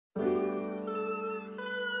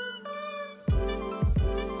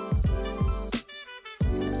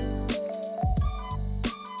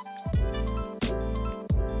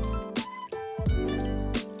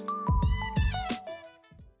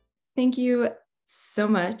thank you so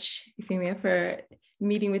much, Euphemia, for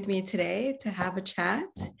meeting with me today to have a chat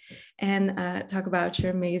and talk about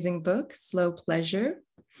your amazing book, Slow Pleasure.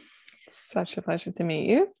 Such a pleasure to meet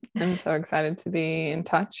you. I'm so excited to be in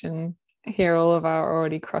touch and hear all of our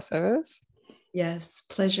already crossovers. Yes,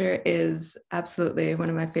 pleasure is absolutely one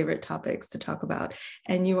of my favorite topics to talk about,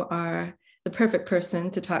 and you are the perfect person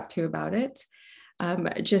to talk to about it. I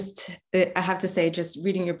have to say, just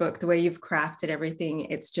reading your book, the way you've crafted everything,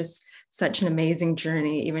 it's just such an amazing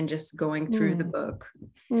journey, even just going through the book.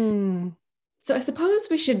 So I suppose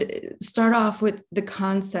we should start off with the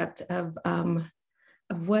concept of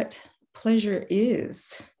what pleasure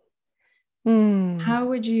is. How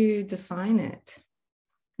would you define it?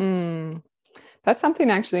 That's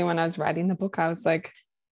something actually, when I was writing the book, I was like,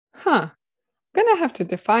 I'm going to have to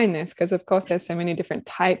define this, because of course there's so many different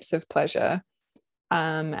types of pleasure.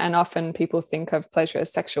 And often people think of pleasure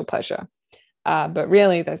as sexual pleasure, but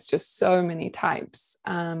really there's just so many types.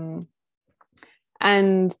 And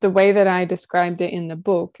the way that I described it in the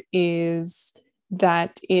book is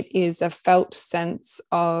that it is a felt sense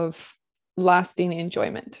of lasting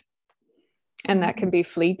enjoyment. And that can be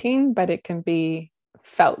fleeting, but it can be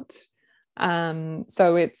felt.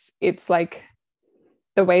 So it's like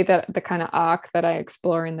the way that the kind of arc that I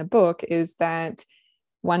explore in the book is that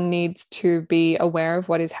one needs to be aware of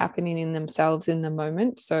what is happening in themselves in the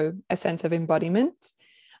moment. So a sense of embodiment,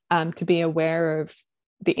 to be aware of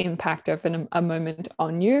the impact of a moment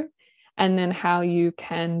on you, and then how you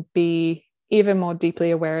can be even more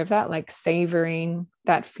deeply aware of that, like savoring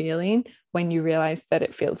that feeling when you realize that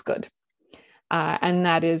it feels good. And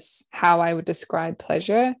that is how I would describe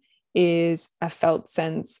pleasure, is a felt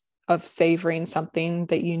sense of savoring something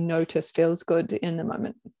that you notice feels good in the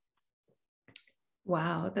moment.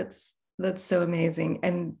 Wow, that's so amazing.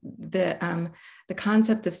 And the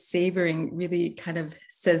concept of savoring really kind of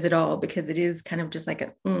says it all, because it is kind of just like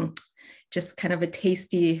just kind of a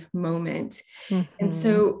tasty moment. And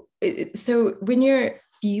so when you're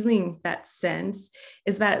feeling that sense,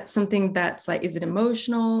 is that something that's like, is it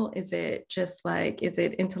emotional? Is it just like, is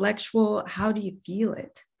it intellectual? How do you feel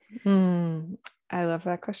it? I love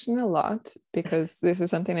that question a lot, because this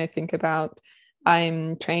is something I think about.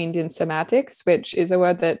 I'm trained in somatics, which is a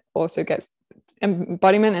word that also gets,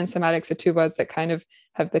 embodiment and somatics are two words that kind of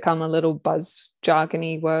have become a little buzz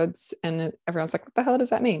jargony words, and everyone's like, what the hell does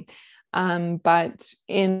that mean? But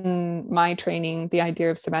in my training, the idea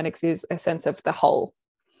of somatics is a sense of the whole.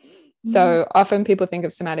 So often people think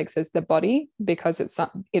of somatics as the body, because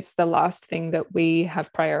it's the last thing that we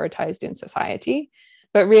have prioritized in society.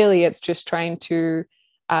 But really, it's just trying to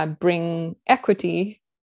bring equity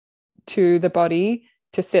to the body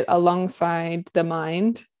to sit alongside the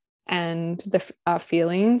mind and our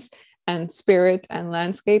feelings and spirit and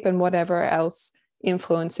landscape and whatever else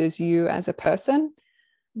influences you as a person.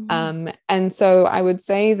 And so I would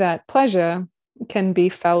say that pleasure can be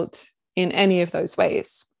felt in any of those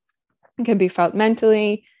ways. It can be felt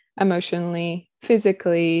mentally, emotionally,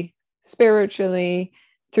 physically, spiritually,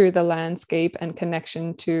 through the landscape and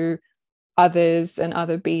connection to others and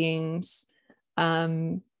other beings.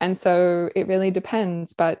 And so it really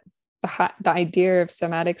depends. But the idea of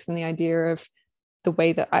somatics and the idea of the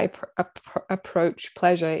way that I approach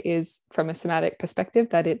pleasure is from a somatic perspective,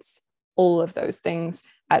 that it's all of those things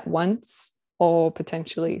at once or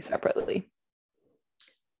potentially separately.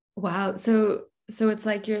 Wow. So it's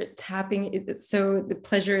like you're tapping it. So the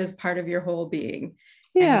pleasure is part of your whole being.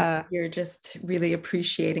 Yeah. And you're just really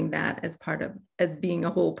appreciating that as being a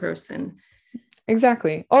whole person.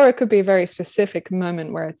 Exactly. Or it could be a very specific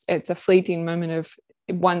moment where it's a fleeting moment of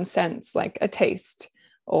one sense, like a taste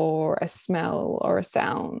or a smell or a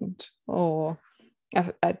sound or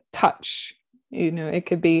a touch. It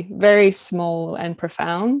could be very small and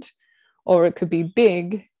profound, or it could be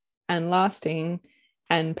big and lasting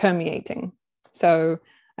and permeating. So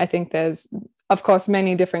I think there's, of course,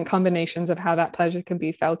 many different combinations of how that pleasure can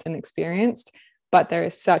be felt and experienced, but there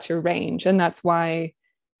is such a range. And that's why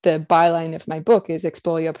the byline of my book is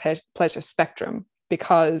Explore Your Pleasure Spectrum,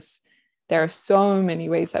 because there are so many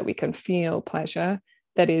ways that we can feel pleasure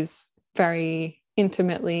that is very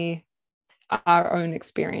intimately our own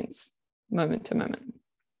experience, moment to moment.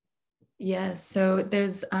 Yes, so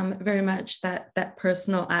there's very much that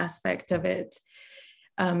personal aspect of it.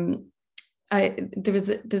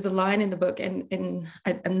 There's a line in the book, and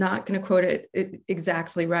I'm not going to quote it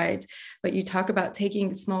exactly right, but you talk about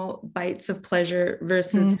taking small bites of pleasure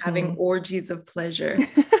versus having orgies of pleasure.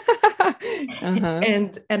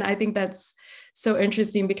 And I think that's so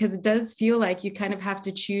interesting, because it does feel like you kind of have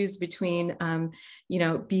to choose between,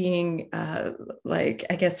 being like,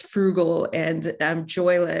 I guess, frugal and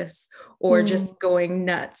joyless, or just going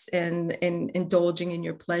nuts and indulging in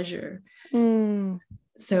your pleasure.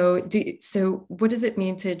 So what does it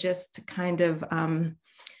mean to just kind of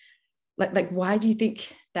why do you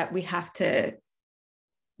think that we have to,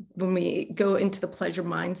 when we go into the pleasure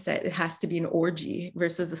mindset, it has to be an orgy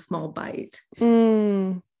versus a small bite?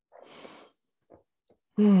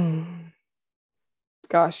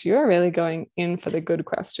 Gosh, you're really going in for the good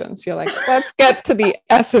questions. You're like, let's get to the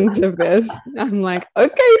essence of this. I'm like,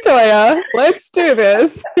 okay, Toya, let's do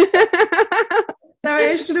this. Sorry,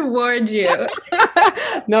 I should have warned you.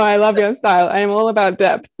 No, I love your style. I am all about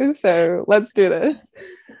depth. So let's do this.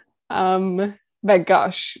 But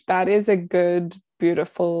gosh, that is a good,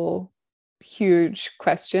 beautiful, huge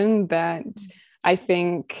question that I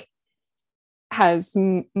think has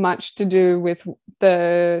much to do with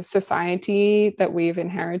the society that we've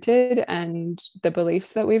inherited and the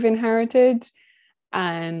beliefs that we've inherited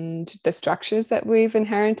and the structures that we've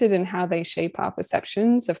inherited and how they shape our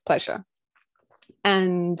perceptions of pleasure.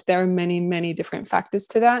 And there are many, many different factors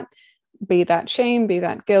to that, be that shame, be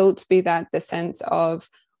that guilt, be that the sense of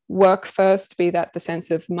work first, be that the sense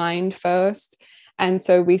of mind first. And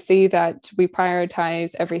so we see that we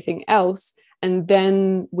prioritize everything else, and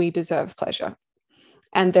then we deserve pleasure.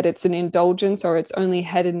 And that it's an indulgence, or it's only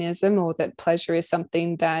hedonism, or that pleasure is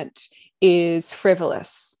something that is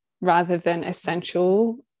frivolous rather than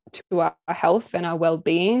essential to our health and our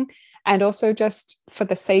well-being, and also just for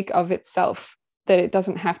the sake of itself, that it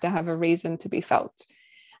doesn't have to have a reason to be felt.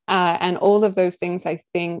 And all of those things, I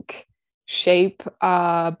think, shape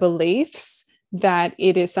our beliefs that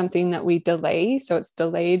it is something that we delay. So it's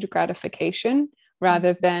delayed gratification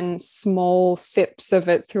rather than small sips of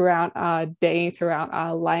it throughout our day, throughout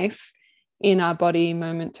our life, in our body,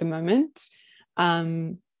 moment to moment.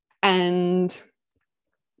 And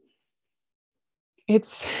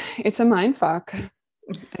it's a mind fuck,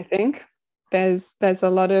 I think. There's a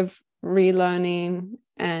lot of relearning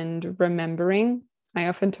and remembering. I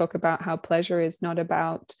often talk about how pleasure is not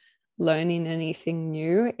about learning anything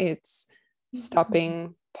new. It's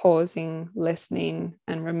stopping, pausing, listening,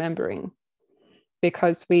 and remembering.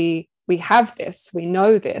 Because we have this, we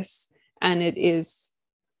know this, and it is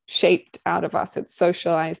shaped out of us. It's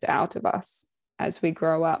socialized out of us as we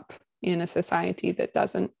grow up in a society that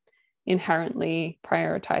doesn't inherently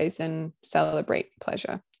prioritize and celebrate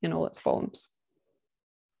pleasure in all its forms.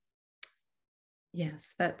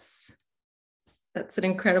 Yes, that's an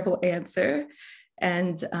incredible answer,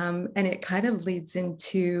 and it kind of leads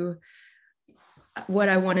into what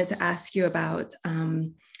I wanted to ask you about.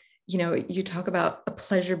 You talk about a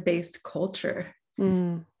pleasure-based culture,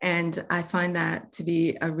 and I find that to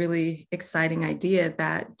be a really exciting idea,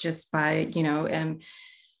 that just by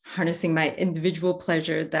harnessing my individual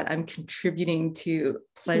pleasure, that I'm contributing to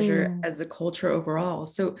pleasure as a culture overall.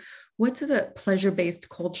 So what does a pleasure-based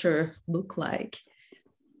culture look like?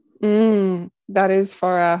 That is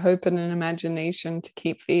for our hope and an imagination to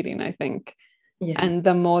keep feeding, I think. Yes. And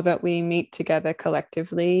the more that we meet together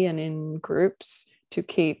collectively and in groups to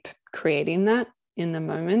keep creating that in the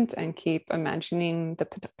moment and keep imagining the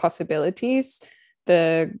possibilities,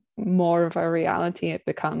 the more of a reality it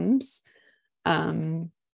becomes.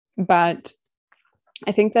 But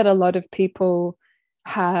I think that a lot of people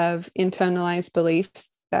have internalized beliefs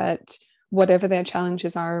that whatever their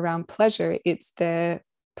challenges are around pleasure, it's their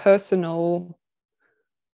personal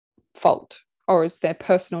fault, or it's their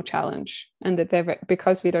personal challenge, and that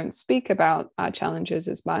because we don't speak about our challenges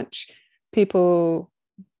as much, people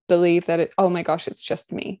believe that oh my gosh, it's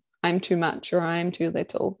just me, I'm too much, or I'm too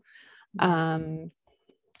little.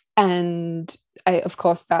 And of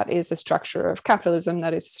course, that is a structure of capitalism,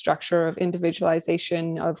 that is a structure of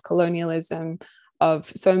individualization, of colonialism,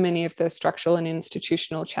 of so many of the structural and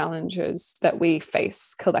institutional challenges that we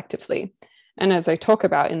face collectively. And as I talk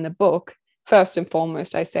about in the book, first and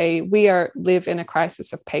foremost, I say we live in a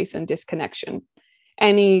crisis of pace and disconnection.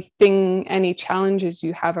 Any challenges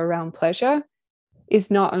you have around pleasure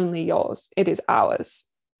is not only yours, it is ours.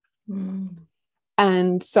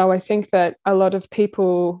 And so I think that a lot of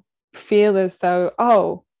people feel as though,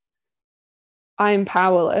 oh, I'm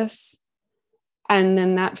powerless. And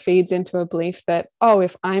then that feeds into a belief that, oh,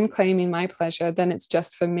 if I'm claiming my pleasure, then it's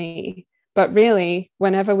just for me. But really,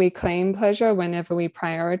 whenever we claim pleasure, whenever we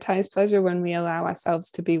prioritize pleasure, when we allow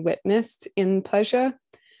ourselves to be witnessed in pleasure,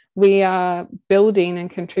 we are building and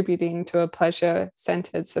contributing to a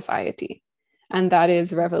pleasure-centered society. And that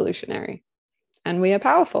is revolutionary. And we are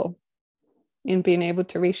powerful in being able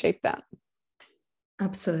to reshape that.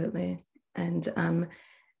 Absolutely. And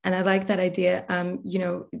I like that idea. You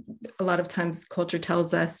know, a lot of times culture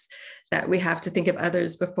tells us that we have to think of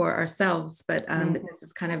others before ourselves, but this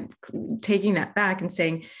is kind of taking that back and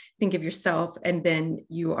saying, think of yourself, and then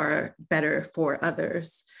you are better for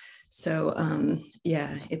others. So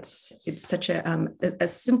yeah, it's such a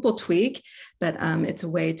simple tweak, but it's a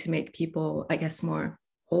way to make people, I guess, more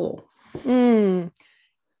whole.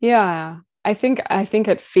 Yeah, I think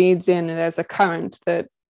it feeds in. There's a current that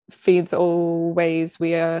feeds all ways.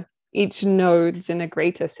 We are each nodes in a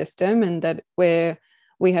greater system, and that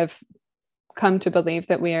we have come to believe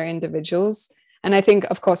that we are individuals. And I think,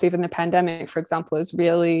 of course, even the pandemic, for example, has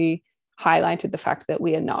really highlighted the fact that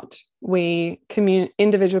we are not.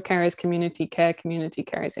 Individual care is community care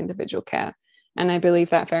is individual care. And I believe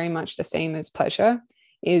that very much the same as pleasure,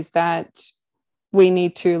 is that we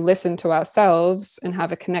need to listen to ourselves and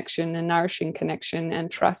have a connection, a nourishing connection,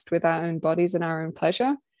 and trust with our own bodies and our own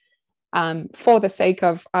pleasure, for the sake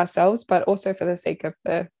of ourselves, but also for the sake of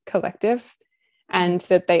the collective, and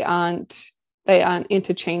that they aren't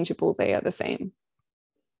interchangeable, they are the same.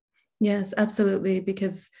 Yes, absolutely.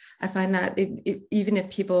 Because I find that even if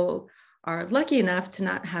people are lucky enough to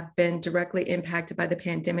not have been directly impacted by the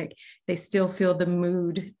pandemic, they still feel the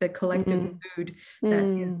mood, the collective mood that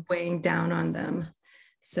is weighing down on them.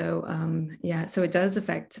 So yeah, so it does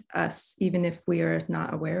affect us, even if we are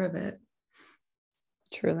not aware of it.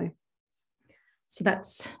 Truly. So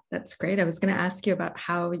that's great. I was going to ask you about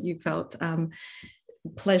how you felt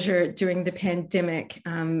pleasure during the pandemic,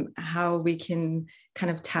 how we can kind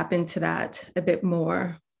of tap into that a bit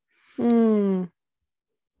more.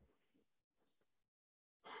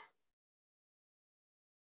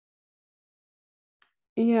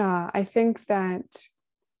 Yeah, I think that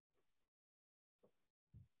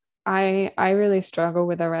I really struggle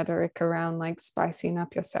with the rhetoric around like spicing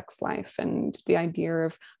up your sex life, and the idea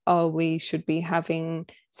of, oh, we should be having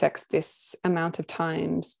sex this amount of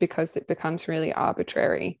times, because it becomes really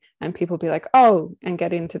arbitrary, and people be like, oh, and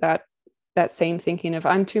get into that same thinking of,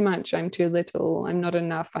 I'm too much, I'm too little, I'm not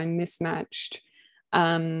enough, I'm mismatched.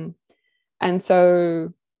 And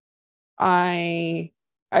so I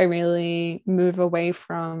really move away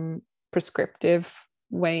from prescriptive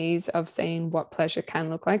ways of saying what pleasure can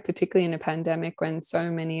look like, particularly in a pandemic when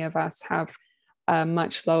so many of us have a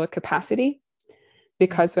much lower capacity.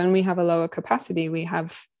 Because when we have a lower capacity, we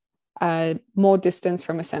have more distance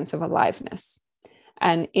from a sense of aliveness.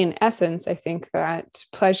 And in essence, I think that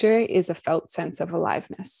pleasure is a felt sense of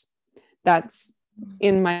aliveness. That's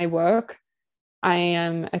in my work. I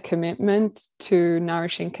am a commitment to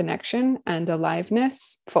nourishing connection and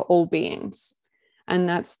aliveness for all beings. And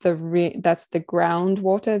that's the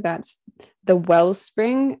groundwater, that's the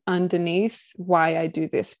wellspring underneath why I do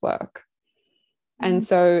this work. And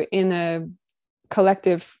so in a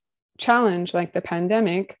collective challenge like the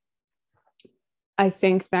pandemic, I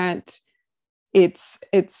think that it's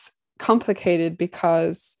complicated,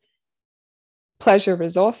 because pleasure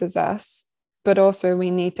resources us, but also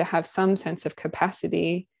we need to have some sense of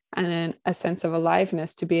capacity and a sense of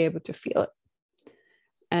aliveness to be able to feel it.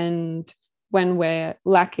 And when we're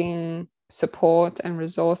lacking support and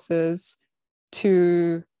resources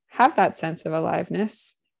to have that sense of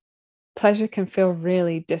aliveness, pleasure can feel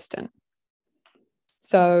really distant.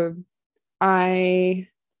 So I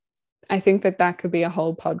think that could be a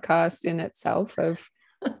whole podcast in itself of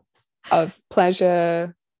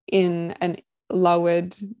pleasure in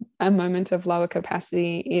a moment of lower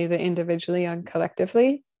capacity, either individually or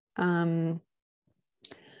collectively.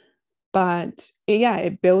 But yeah,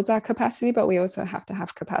 it builds our capacity, but we also have to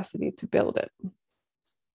have capacity to build it.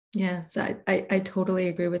 Yes, I totally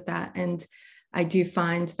agree with that. And I do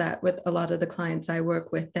find that with a lot of the clients I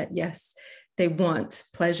work with, that yes, they want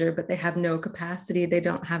pleasure, but they have no capacity. They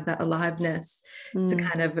don't have that aliveness to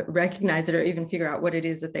kind of recognize it or even figure out what it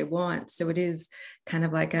is that they want. So it is kind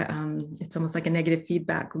of like it's almost like a negative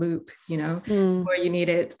feedback loop, you know, the more you need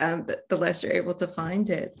it, the less you're able to find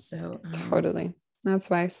it. So totally.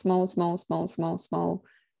 That's why small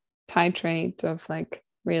titrate of like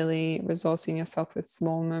really resourcing yourself with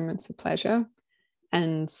small moments of pleasure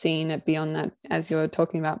and seeing it beyond that, as you were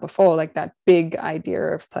talking about before, like that big idea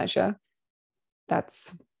of pleasure.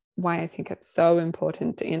 That's why I think it's so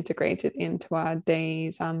important to integrate it into our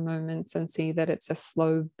days, our moments, and see that it's a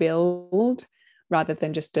slow build rather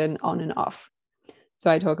than just an on and off. So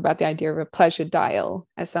I talk about the idea of a pleasure dial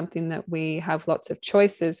as something that we have lots of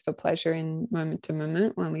choices for pleasure in moment to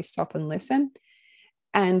moment when we stop and listen.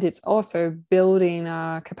 And it's also building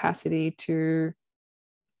our capacity to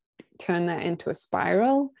turn that into a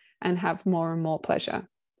spiral and have more and more pleasure.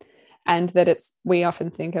 And that we often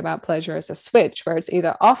think about pleasure as a switch where it's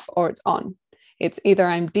either off or it's on. It's either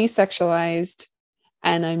I'm desexualized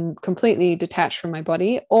and I'm completely detached from my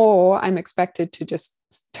body, or I'm expected to just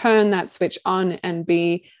turn that switch on and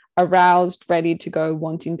be aroused, ready to go,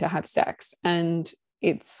 wanting to have sex. And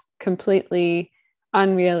it's completely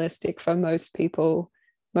unrealistic for most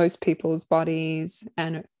people's bodies,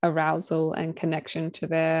 and arousal and connection to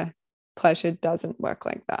their pleasure doesn't work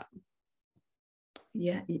like that.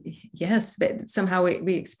 Yes, but somehow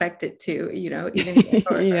we expect it to, even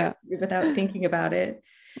or without thinking about it.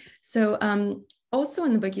 So also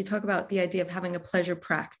in the book, you talk about the idea of having a pleasure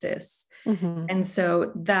practice. Mm-hmm. And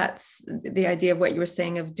so that's the idea of what you were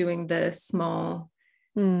saying of doing the small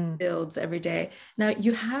builds every day. Now,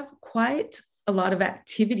 you have quite a lot of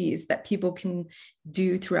activities that people can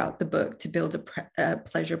do throughout the book to build a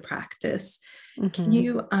pleasure practice. Mm-hmm. Can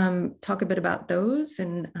you talk a bit about those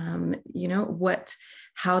and,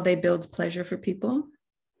 how they build pleasure for people?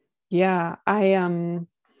 Yeah, I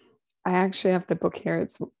actually have the book here.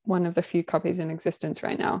 It's one of the few copies in existence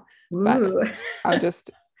right now. Ooh. But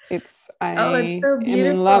it's so am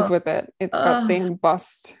in love with it. It's got the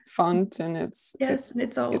embossed font, and it's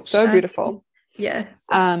so beautiful. Yes.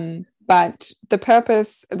 But the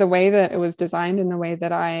purpose, the way that it was designed and the way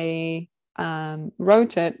that I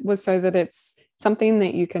wrote it was so that it's something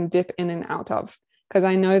that you can dip in and out of. Because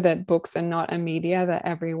I know that books are not a media that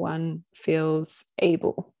everyone feels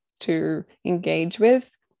able to engage with.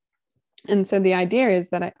 And so the idea is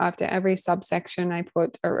that after every subsection, I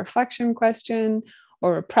put a reflection question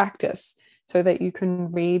or a practice so that you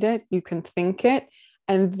can read it, you can think it,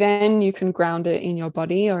 and then you can ground it in your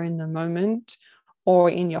body or in the moment or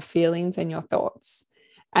in your feelings and your thoughts.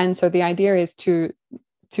 And so the idea is to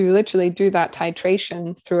literally do that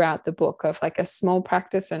titration throughout the book of like a small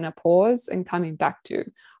practice and a pause and coming back to,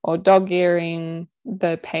 or dog-earing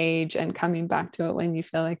the page and coming back to it when you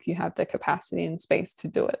feel like you have the capacity and space to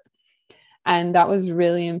do it. And that was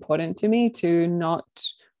really important to me, to not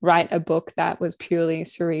write a book that was purely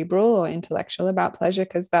cerebral or intellectual about pleasure,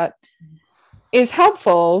 because that is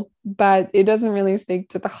helpful, but it doesn't really speak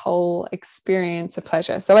to the whole experience of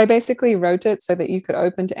pleasure. So I basically wrote it so that you could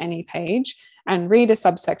open to any page and read a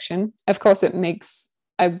subsection. Of course, it makes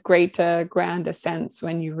a greater, grander sense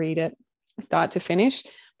when you read it start to finish,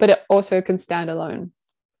 but it also can stand alone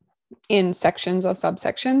in sections or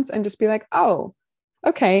subsections and just be like, oh,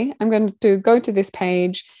 okay, I'm going to go to this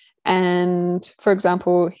page. And for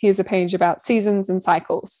example, here's a page about seasons and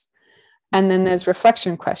cycles. And then there's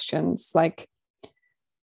reflection questions like,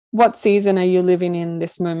 what season are you living in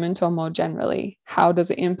this moment, or more generally, how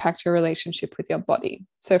does it impact your relationship with your body?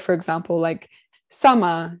 So for example, like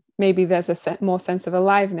summer, maybe there's a more sense of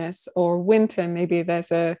aliveness, or winter, maybe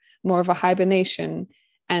there's more of a hibernation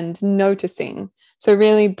and noticing. So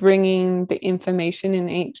really bringing the information in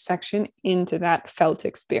each section into that felt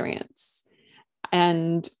experience.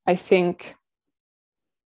 And I think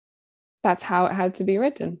that's how it had to be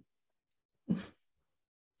written.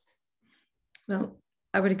 Well,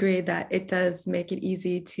 I would agree that it does make it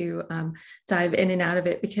easy to dive in and out of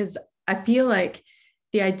it, because I feel like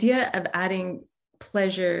the idea of adding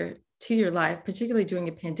pleasure to your life, particularly during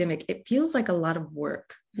a pandemic, it feels like a lot of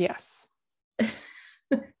work. Yes.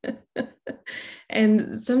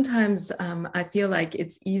 And sometimes I feel like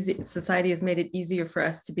it's easy. Society has made it easier for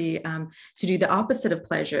us to do the opposite of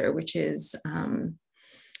pleasure, which is,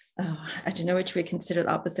 I don't know which we consider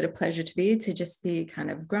the opposite of pleasure to be, to just be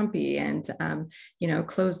kind of grumpy and,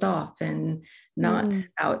 closed off and not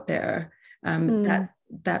out there.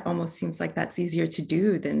 That almost seems like that's easier to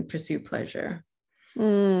do than pursue pleasure.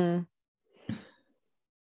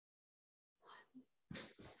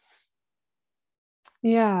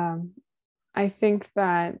 Yeah, I think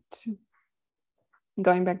that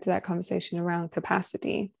going back to that conversation around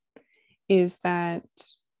capacity is that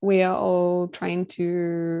we are all trying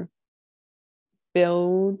to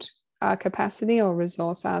build our capacity or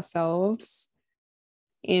resource ourselves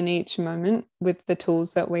in each moment with the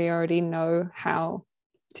tools that we already know how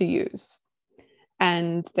to use.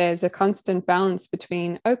 And there's a constant balance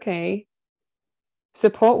between, okay,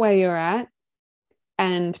 support where you're at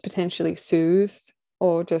and potentially soothe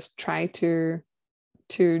or just try to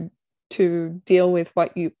deal with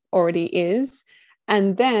what you already is,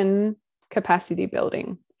 and then capacity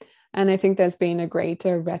building. And I think there's been a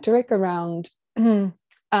greater rhetoric around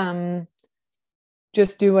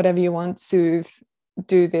just do whatever you want, soothe,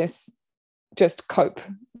 do this, just cope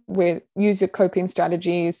use your coping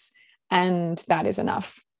strategies, and that is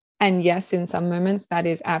enough. And yes, in some moments that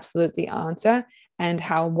is absolutely the answer, and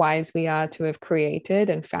how wise we are to have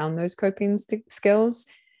created and found those coping skills.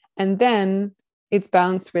 And then it's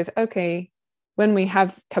balanced with, okay, when we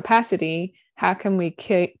have capacity, how can we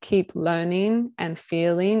keep learning and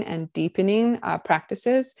feeling and deepening our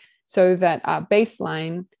practices so that our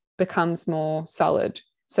baseline becomes more solid,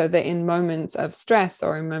 so that in moments of stress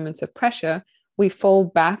or in moments of pressure, we fall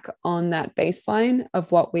back on that baseline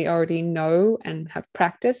of what we already know and have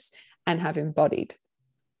practiced and have embodied.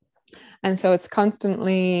 And so it's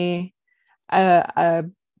constantly a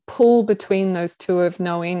pull between those two of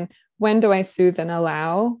knowing, when do I soothe and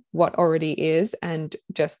allow what already is and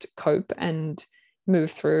just cope and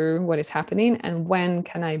move through what is happening? And when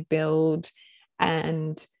can I build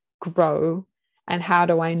and grow? And how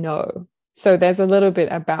do I know? So there's a little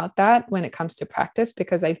bit about that when it comes to practice,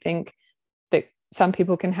 because I think that some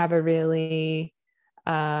people can have a really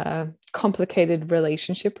complicated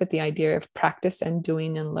relationship with the idea of practice and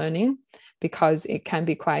doing and learning, because it can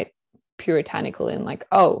be quite puritanical in like,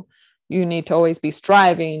 oh, you need to always be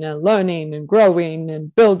striving and learning and growing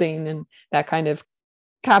and building, and that kind of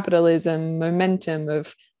capitalism momentum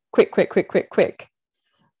of quick.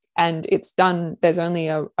 And it's done, there's only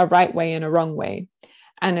a right way and a wrong way.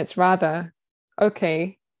 And it's rather,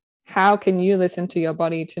 okay, how can you listen to your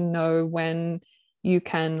body to know when you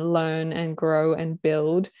can learn and grow and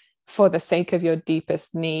build for the sake of your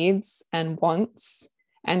deepest needs and wants,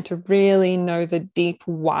 and to really know the deep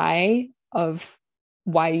why of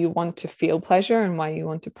why you want to feel pleasure and why you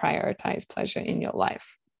want to prioritize pleasure in your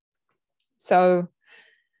life. So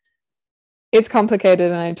it's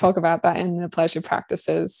complicated, and I talk about that in the pleasure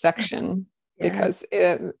practices section, because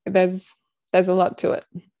there's a lot to it.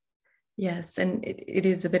 Yes, and it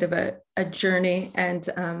is a bit of a journey, and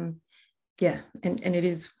and it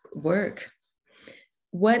is work.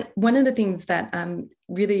 One of the things that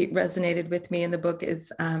really resonated with me in the book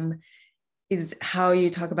is how you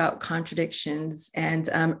talk about contradictions. And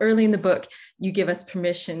early in the book, you give us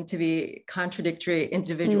permission to be contradictory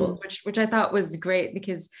individuals, which I thought was great,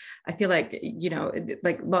 because I feel like, you know,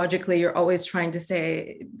 like logically, you're always trying to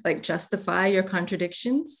say, like, justify your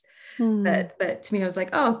contradictions. But to me, I was like,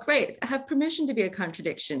 oh, great, I have permission to be a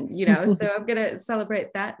contradiction, you know, so I'm going to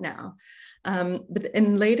celebrate that now.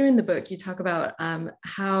 And later in the book, you talk about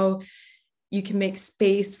how you can make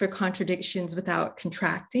space for contradictions without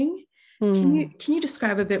contracting. Can you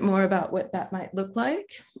describe a bit more about what that might look like?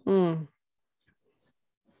 I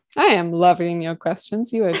am loving your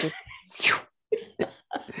questions. You are just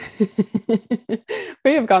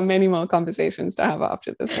we have got many more conversations to have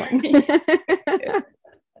after this one.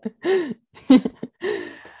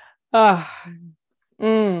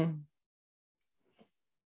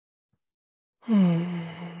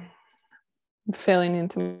 Feeling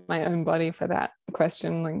into my own body for that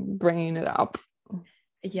question, like bringing it up.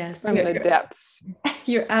 Yes, from the depths.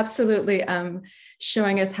 You're absolutely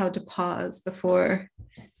showing us how to pause before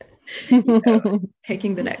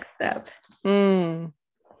taking the next step.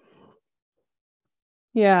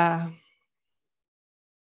 Yeah.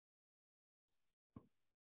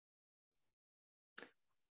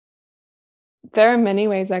 There are many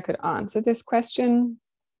ways I could answer this question.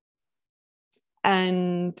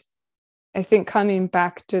 And I think coming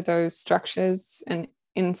back to those structures and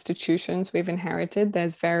institutions we've inherited,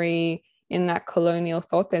 in that colonial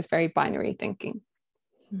thought, there's very binary thinking.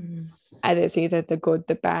 And it's either the good,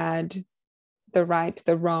 the bad, the right,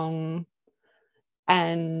 the wrong,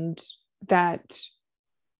 and that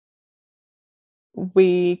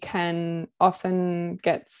we can often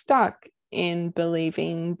get stuck in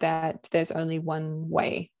believing that there's only one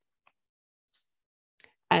way,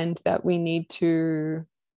 and that we need to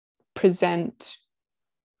present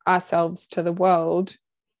ourselves to the world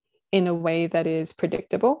in a way that is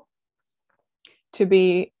predictable, to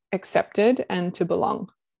be accepted and to belong,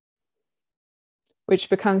 which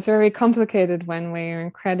becomes very complicated when we're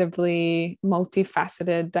incredibly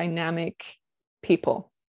multifaceted, dynamic people.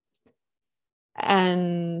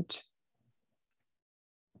 And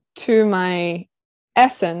to my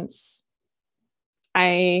essence,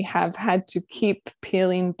 I have had to keep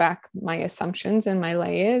peeling back my assumptions and my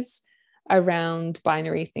layers around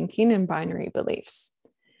binary thinking and binary beliefs,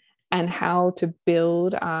 and how to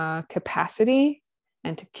build our capacity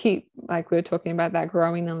and to keep, like we were talking about, that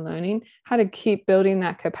growing and learning, how to keep building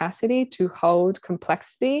that capacity to hold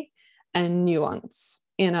complexity and nuance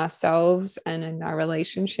in ourselves and in our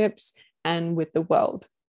relationships and with the world.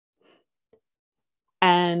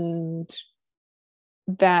 And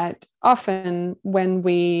that often when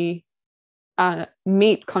we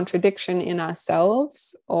meet contradiction in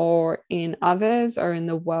ourselves or in others or in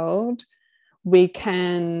the world, we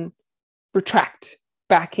can retract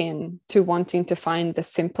back in to wanting to find the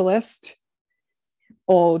simplest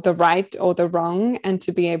or the right or the wrong, and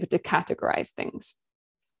to be able to categorize things.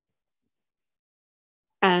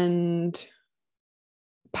 And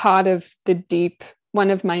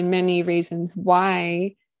one of my many reasons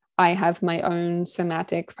why I have my own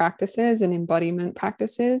somatic practices and embodiment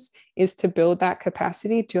practices is to build that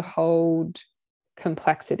capacity to hold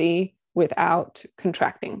complexity without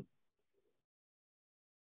contracting,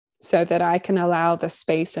 so that I can allow the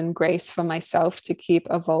space and grace for myself to keep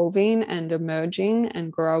evolving and emerging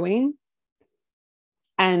and growing,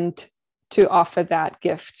 and to offer that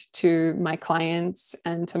gift to my clients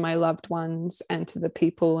and to my loved ones and to the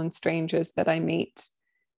people and strangers that I meet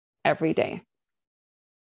every day.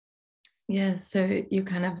 Yeah, so you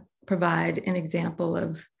kind of provide an example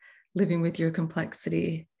of living with your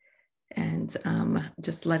complexity and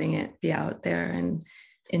just letting it be out there and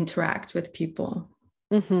interact with people.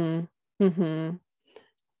 Mm-hmm. Mm-hmm.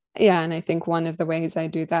 Yeah, and I think one of the ways I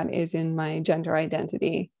do that is in my gender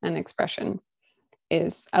identity and expression,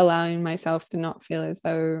 is allowing myself to not feel as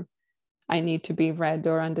though I need to be read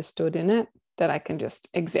or understood in it, that I can just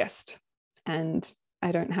exist. And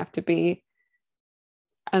I don't have to be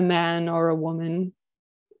a man or a woman,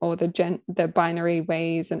 or the binary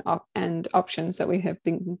ways and options that we have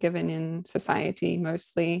been given in society,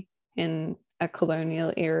 mostly in a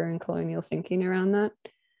colonial era and colonial thinking around that.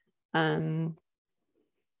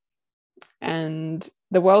 And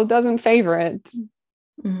the world doesn't favor it.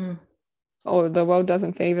 Mm-hmm. Or the world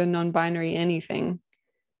doesn't favor non-binary anything.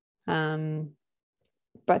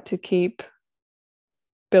 But to keep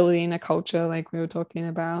building a culture, like we were talking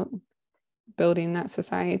about, building that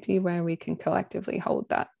society where we can collectively hold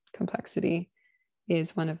that complexity,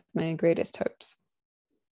 is one of my greatest hopes.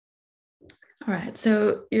 All right.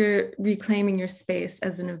 So you're reclaiming your space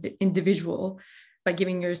as an individual by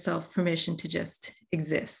giving yourself permission to just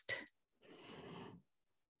exist.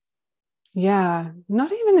 Yeah,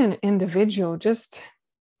 not even an individual, just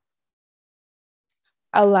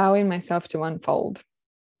allowing myself to unfold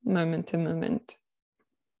moment to moment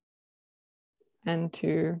and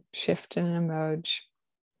to shift and emerge.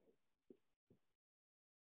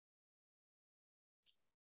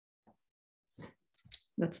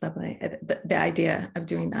 That's lovely. The idea of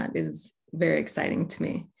doing that is very exciting to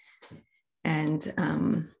me. And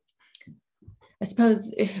I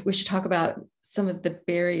suppose we should talk about some of the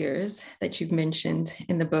barriers that you've mentioned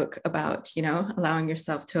in the book about, allowing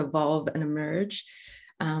yourself to evolve and emerge.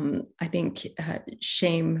 I think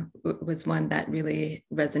shame was one that really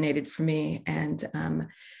resonated for me. And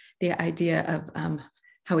the idea of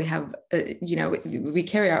how we have, we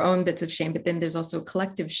carry our own bits of shame, but then there's also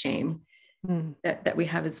collective shame that we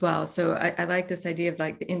have as well. So I like this idea of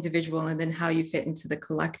like the individual and then how you fit into the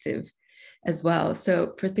collective as well.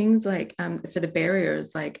 So for things like, for the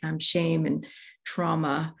barriers like shame and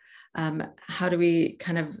trauma, how do we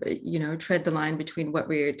kind of, tread the line between what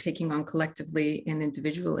we're taking on collectively and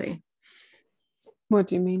individually? What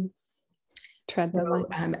do you mean? Tread the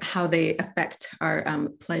line? How they affect our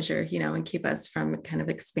pleasure, and keep us from kind of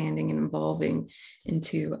expanding and evolving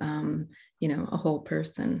into, a whole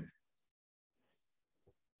person.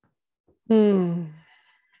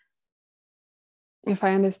 If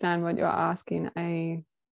I understand what you're asking, I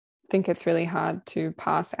think it's really hard to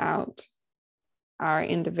pass out our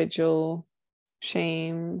individual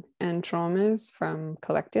shame and traumas from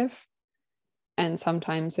collective. And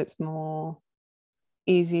sometimes it's more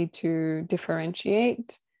easy to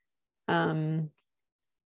differentiate. But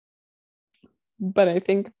I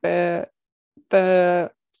think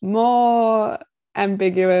the more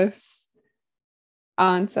ambiguous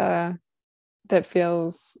answer that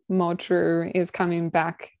feels more true is coming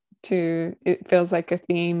back to, it feels like a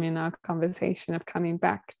theme in our conversation of coming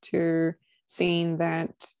back to seeing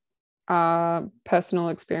that our personal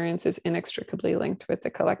experience is inextricably linked with the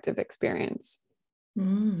collective experience.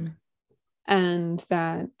 And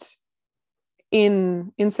that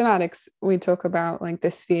in somatics, we talk about like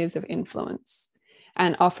the spheres of influence.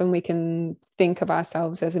 And often we can think of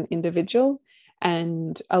ourselves as an individual,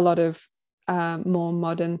 and a lot of more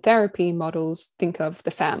modern therapy models think of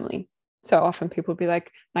the family. So often people be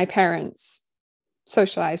like, my parents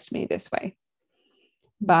socialized me this way.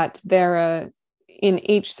 But there are, in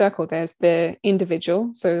each circle, there's the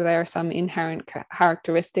individual. So there are some inherent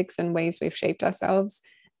characteristics and ways we've shaped ourselves.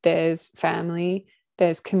 There's family,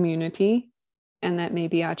 there's community, and that may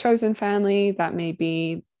be our chosen family, that may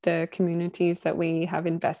be the communities that we have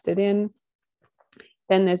invested in.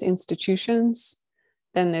 Then there's institutions,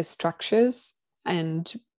 then there's structures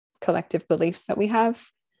and collective beliefs that we have.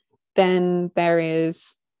 Then there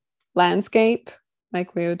is landscape,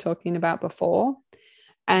 like we were talking about before.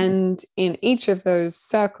 And in each of those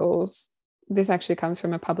circles, this actually comes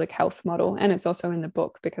from a public health model, and it's also in the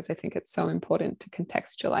book because I think it's so important to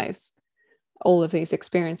contextualize all of these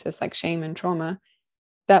experiences like shame and trauma,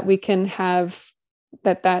 that we can have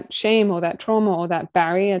that shame or that trauma or that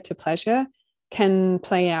barrier to pleasure can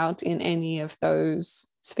play out in any of those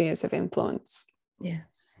spheres of influence.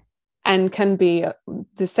 Yes. And can be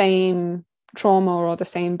the same trauma or the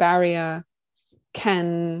same barrier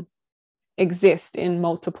can exist in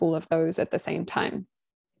multiple of those at the same time.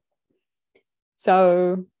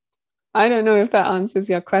 So I don't know if that answers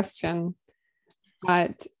your question,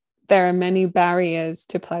 but there are many barriers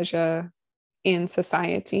to pleasure in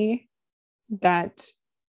society that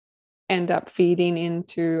end up feeding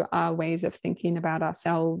into our ways of thinking about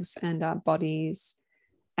ourselves and our bodies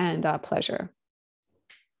and our pleasure.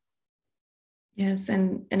 Yes,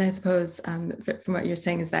 and I suppose from what you're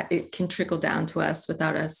saying is that it can trickle down to us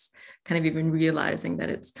without us kind of even realizing that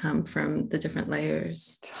it's come from the different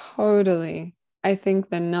layers. Totally. I think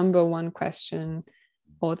the number one question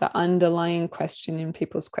or the underlying question in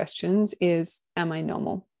people's questions is, am I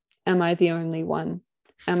normal? Am I the only one?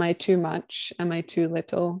 Am I too much? Am I too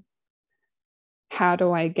little? How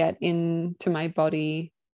do I get into my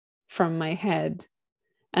body from my head?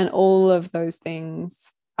 And all of those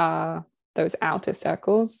things are those outer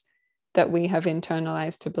circles that we have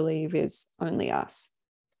internalized to believe is only us.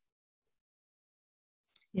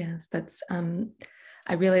 Yes, that's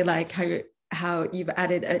I really like how you've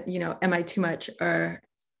added am I too much or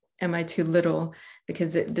am I too little?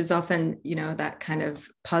 Because there's often that kind of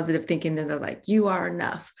positive thinking that they're like, you are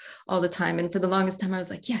enough all the time. And for the longest time I was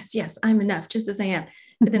like, yes, I'm enough just as I am.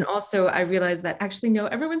 But then also I realized that actually, no,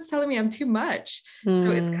 everyone's telling me I'm too much.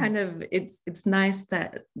 So it's kind of, it's nice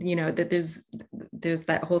that, that there's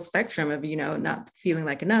that whole spectrum of, not feeling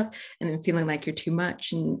like enough and then feeling like you're too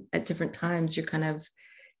much. And at different times you're kind of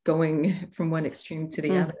going from one extreme to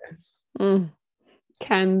the other.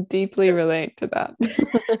 Can deeply relate to that.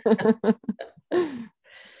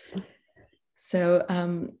 So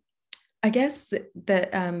I guess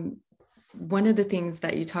that one of the things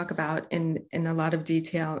that you talk about in a lot of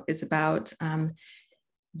detail is about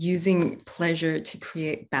using pleasure to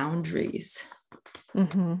create boundaries.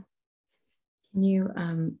 Mm-hmm. Can you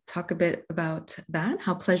talk a bit about that,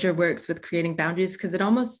 how pleasure works with creating boundaries? Because it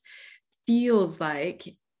almost feels like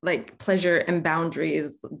pleasure and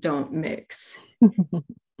boundaries don't mix.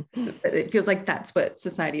 But it feels like that's what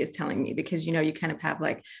society is telling me, because you kind of have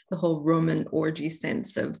like the whole Roman orgy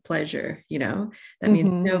sense of pleasure, that means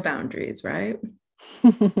no boundaries, right?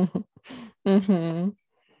 Mm-hmm.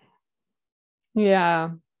 Yeah,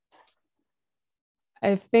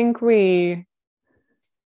 I think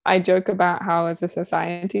I joke about how as a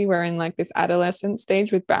society we're in like this adolescent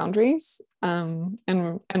stage with boundaries, and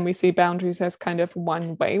we see boundaries as kind of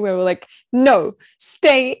one way where we're like, no,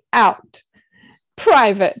 stay out,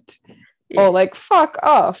 private, or like fuck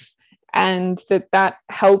off, and that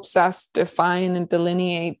helps us define and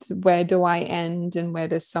delineate where do I end and where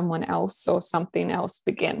does someone else or something else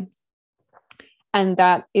begin. And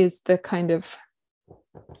that is the kind of,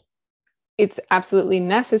 it's absolutely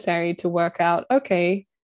necessary to work out, okay,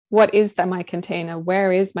 what is my container?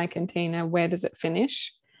 Where is my container? Where does it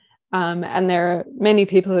finish? And there are many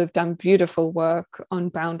people who have done beautiful work on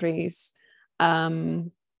boundaries,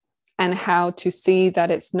 and how to see that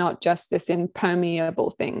it's not just this impermeable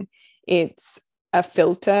thing. It's a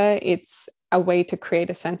filter. It's a way to create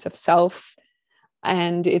a sense of self.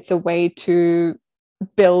 And it's a way to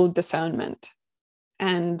build discernment.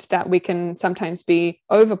 And that we can sometimes be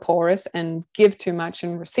over porous and give too much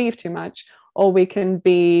and receive too much, or we can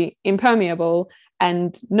be impermeable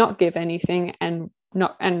and not give anything and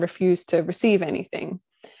refuse to receive anything.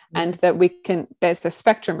 And that there's a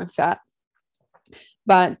spectrum of that.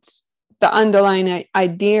 But the underlying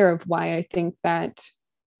idea of why I think that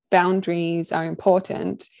boundaries are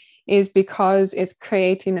important is because it's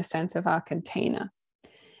creating a sense of our container.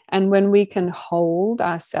 And when we can hold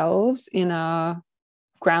ourselves in our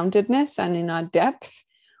groundedness and in our depth,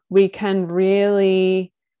 we can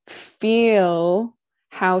really feel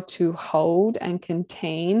how to hold and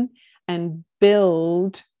contain and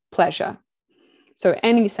build pleasure. So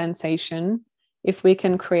any sensation, if we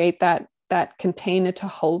can create that container to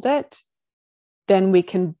hold it, then we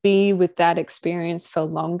can be with that experience for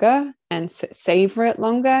longer and savor it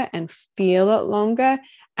longer and feel it longer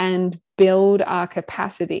and build our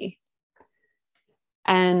capacity.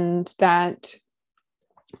 And that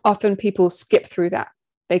often people skip through that.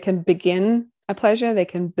 They can begin a pleasure, they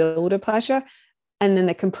can build a pleasure, and then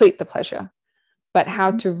they complete the pleasure. But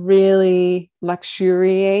how to really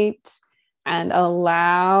luxuriate and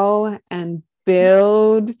allow and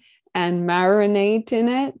build and marinate in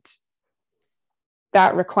it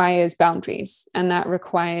that requires boundaries, and that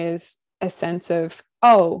requires a sense of,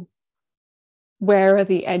 oh, where are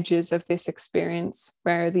the edges of this experience?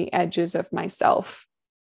 Where are the edges of myself?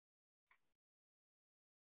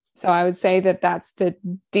 So I would say that that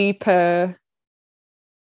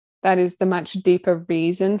is the much deeper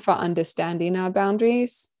reason for understanding our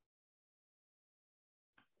boundaries,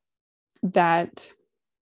 that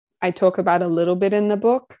I talk about a little bit in the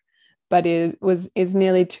book, but is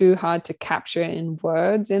nearly too hard to capture in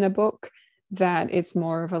words in a book, that it's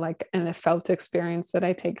more of a felt experience that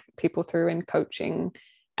I take people through in coaching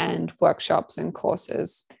and workshops and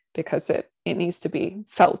courses, because it needs to be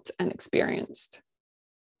felt and experienced.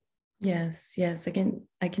 Yes,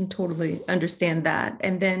 I can totally understand that.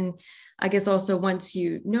 And then I guess also, once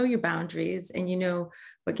you know your boundaries and you know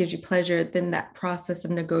what gives you pleasure, then that process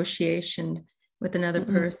of negotiation with another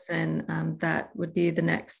person, that would be the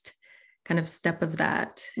next kind of step of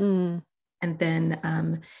that. And then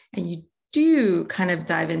and you do kind of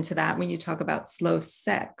dive into that when you talk about slow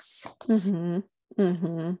sex. So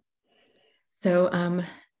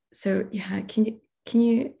yeah, can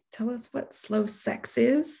you tell us what slow sex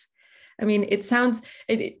is? I mean, to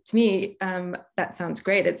me, that sounds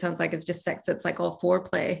great. It sounds like it's just sex that's like all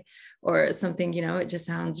foreplay or something, it just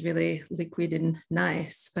sounds really liquid and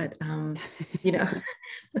nice. But,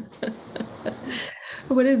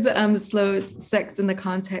 what is slow sex in the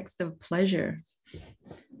context of pleasure?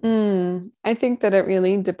 I think that it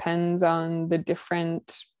really depends on the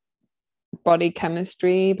different body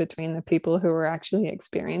chemistry between the people who are actually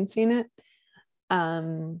experiencing it.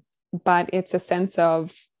 But it's a sense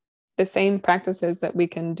of the same practices that we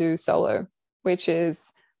can do solo, which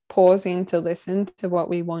is pausing to listen to what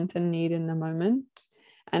we want and need in the moment,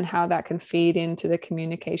 and how that can feed into the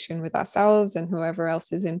communication with ourselves and whoever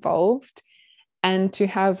else is involved, and to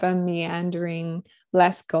have a meandering,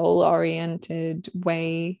 less goal-oriented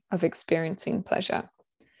way of experiencing pleasure.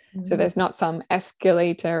 So there's not some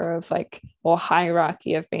escalator of or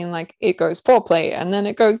hierarchy of being it goes foreplay, and then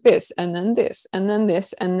it goes this, and then this, and then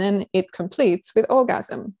this, and then it completes with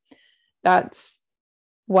orgasm. That's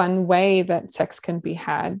one way that sex can be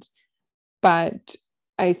had. But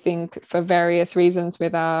I think for various reasons,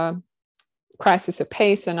 with our crisis of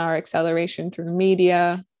pace and our acceleration through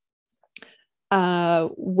media,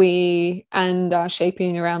 we and our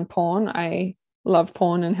shaping around porn. I love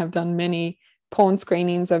porn and have done many porn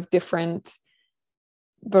screenings of different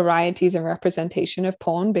varieties and representation of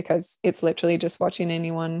porn, because it's literally just watching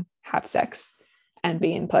anyone have sex and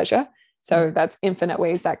be in pleasure. So that's infinite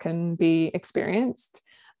ways that can be experienced.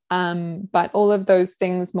 But all of those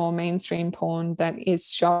things, more mainstream porn that is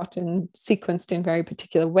shot and sequenced in very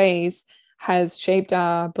particular ways, has shaped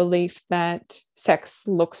our belief that sex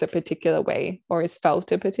looks a particular way or is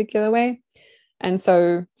felt a particular way. And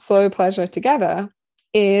so slow pleasure together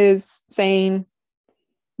is saying,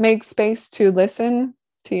 make space to listen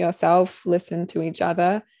to yourself, listen to each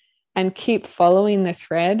other, and keep following the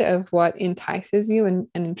thread of what entices you and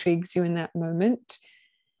intrigues you in that moment,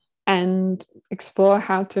 and explore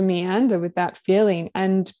how to meander with that feeling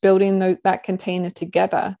and building that container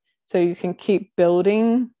together, so you can keep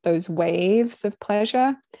building those waves of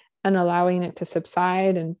pleasure and allowing it to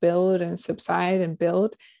subside and build and subside and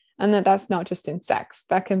build. And that's not just in sex,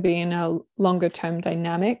 that can be in a longer term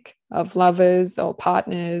dynamic of lovers or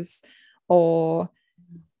partners or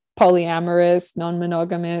polyamorous,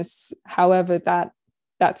 non-monogamous, however that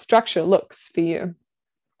structure looks for you.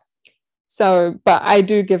 So, but I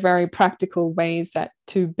do give very practical ways that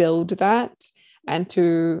to build that, and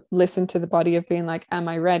to listen to the body of being am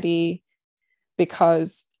I ready?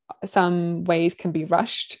 Because some ways can be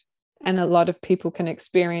rushed, and a lot of people can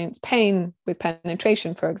experience pain with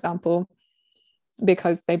penetration, for example,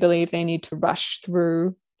 because they believe they need to rush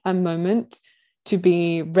through a moment to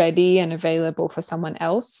be ready and available for someone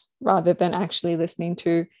else, rather than actually listening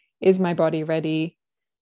to, is my body ready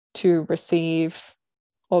to receive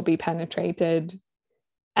or be penetrated?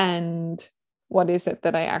 And what is it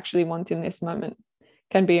that I actually want in this moment?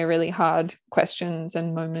 Can be a really hard questions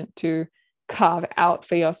and moment to carve out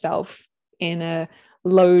for yourself in a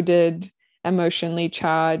loaded, emotionally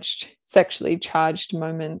charged, sexually charged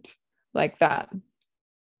moment like that.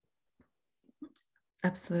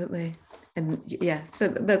 Absolutely. And yeah, so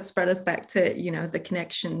that's brought us back to, the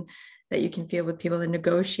connection that you can feel with people and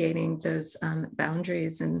negotiating those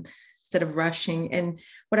boundaries, and instead of rushing. And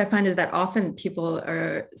what I find is that often people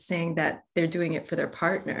are saying that they're doing it for their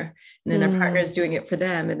partner, and then their partner is doing it for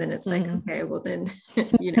them. And then it's okay, well then,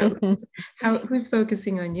 who's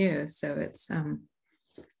focusing on you? So it's,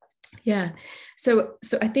 yeah. So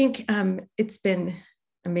I think it's been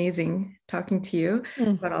amazing talking to you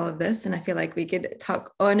Mm. about all of this. And I feel like we could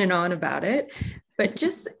talk on and on about it. But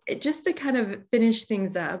just to kind of finish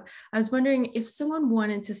things up, I was wondering if someone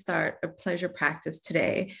wanted to start a pleasure practice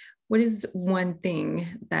today, what is one thing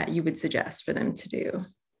that you would suggest for them to do?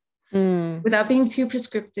 Without being too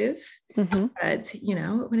prescriptive, but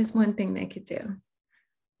what is one thing they could do?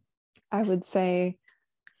 I would say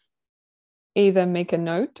either make a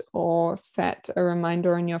note or set a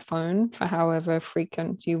reminder on your phone for however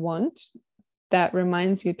frequent you want that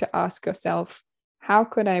reminds you to ask yourself, how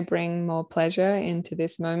could I bring more pleasure into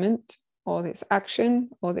this moment or this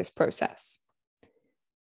action or this process?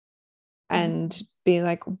 And be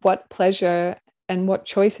like, what pleasure and what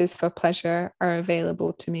choices for pleasure are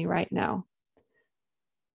available to me right now?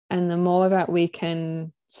 And the more that we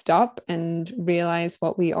can stop and realize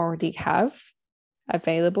what we already have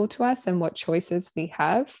available to us and what choices we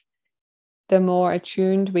have, the more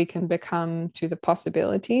attuned we can become to the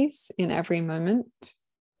possibilities in every moment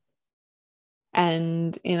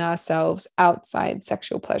and in ourselves outside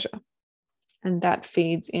sexual pleasure. And that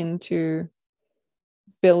feeds into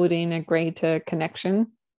building a greater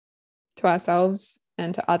connection to ourselves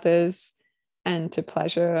and to others and to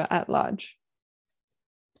pleasure at large.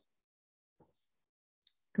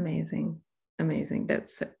 Amazing.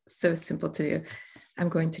 That's so simple to do. I'm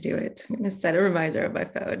going to do it. I'm going to set a reminder on my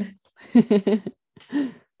phone.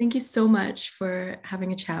 Thank you so much for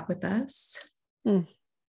having a chat with us.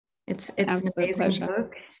 It's an amazing pleasure.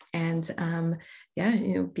 Book, and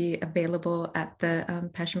be available at the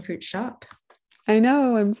Passionfruit shop. I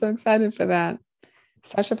know. I'm so excited for that.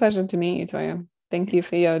 Such a pleasure to meet you, Toya. Thank you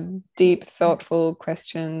for your deep, thoughtful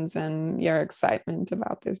questions and your excitement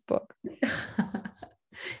about this book.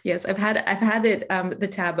 Yes, I've had it the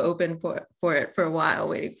tab open for it for a while,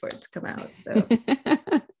 waiting for it to come out.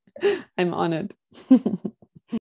 So I'm honored.